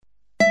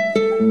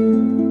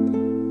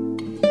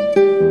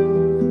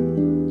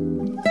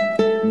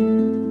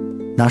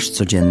Nasz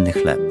codzienny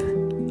chleb.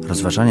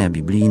 Rozważania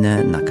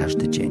biblijne na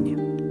każdy dzień.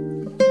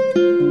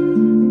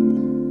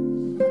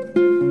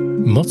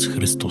 Moc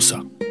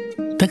Chrystusa.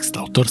 Tekst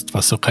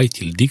autorstwa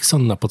Socaitil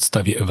Dixon na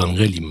podstawie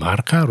Ewangelii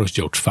Marka,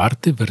 rozdział 4,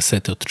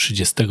 wersety od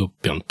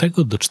 35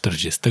 do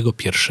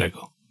 41.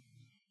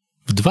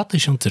 W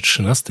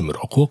 2013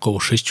 roku około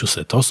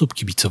 600 osób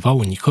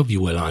kibicowało Nicowi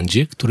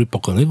Wellandzie, który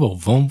pokonywał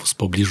wąwóz w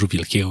pobliżu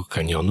Wielkiego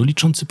Kanionu,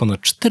 liczący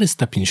ponad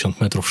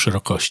 450 metrów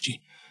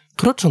szerokości,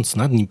 krocząc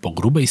nad nim po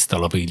grubej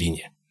stalowej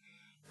linie.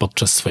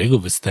 Podczas swojego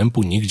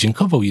występu Nick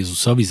dziękował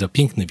Jezusowi za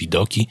piękne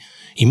widoki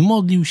i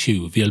modlił się i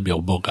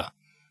uwielbiał Boga.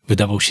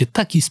 Wydawał się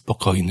taki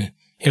spokojny,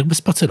 jakby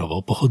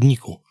spacerował po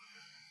chodniku.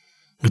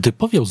 Gdy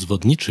powiał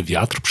zwodniczy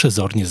wiatr,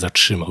 przezornie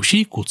zatrzymał się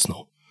i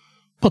kucnął.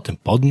 Potem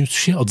podniósł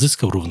się,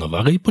 odzyskał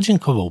równowagę i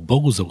podziękował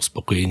Bogu za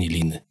uspokojenie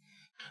liny.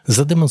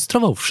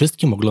 Zademonstrował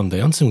wszystkim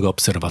oglądającym go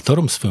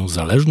obserwatorom swoją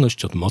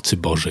zależność od mocy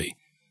Bożej.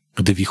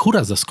 Gdy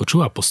wichura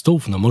zaskoczyła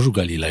apostołów na Morzu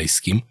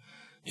Galilejskim,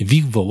 w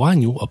ich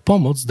wołaniu o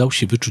pomoc dał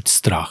się wyczuć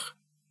strach.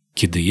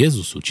 Kiedy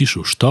Jezus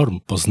uciszył sztorm,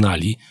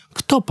 poznali,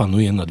 kto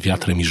panuje nad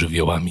wiatrem i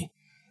żywiołami.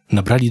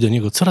 Nabrali do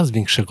Niego coraz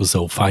większego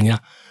zaufania.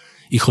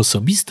 Ich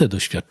osobiste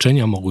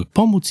doświadczenia mogły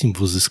pomóc im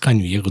w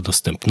uzyskaniu Jego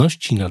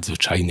dostępności i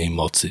nadzwyczajnej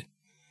mocy.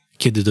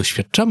 Kiedy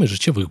doświadczamy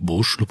życiowych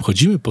burz lub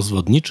chodzimy po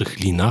zwodniczych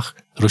linach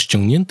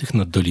rozciągniętych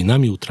nad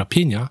dolinami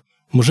utrapienia,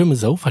 możemy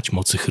zaufać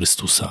mocy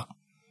Chrystusa.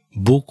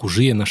 Bóg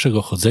użyje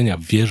naszego chodzenia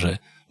w wierze,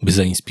 by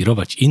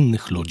zainspirować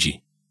innych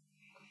ludzi.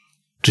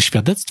 Czy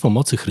świadectwo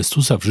mocy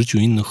Chrystusa w życiu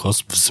innych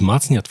osób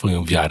wzmacnia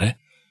Twoją wiarę?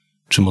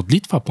 Czy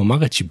modlitwa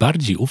pomaga Ci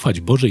bardziej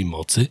ufać Bożej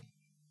mocy?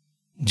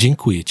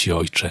 Dziękuję Ci,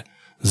 Ojcze,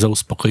 za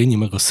uspokojenie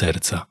mego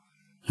serca,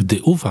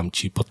 gdy ufam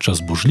Ci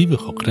podczas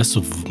burzliwych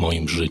okresów w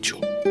moim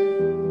życiu.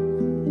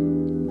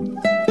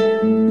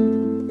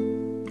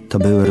 To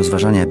były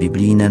rozważania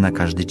biblijne na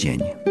każdy dzień.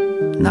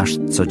 Nasz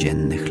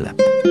codzienny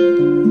chleb.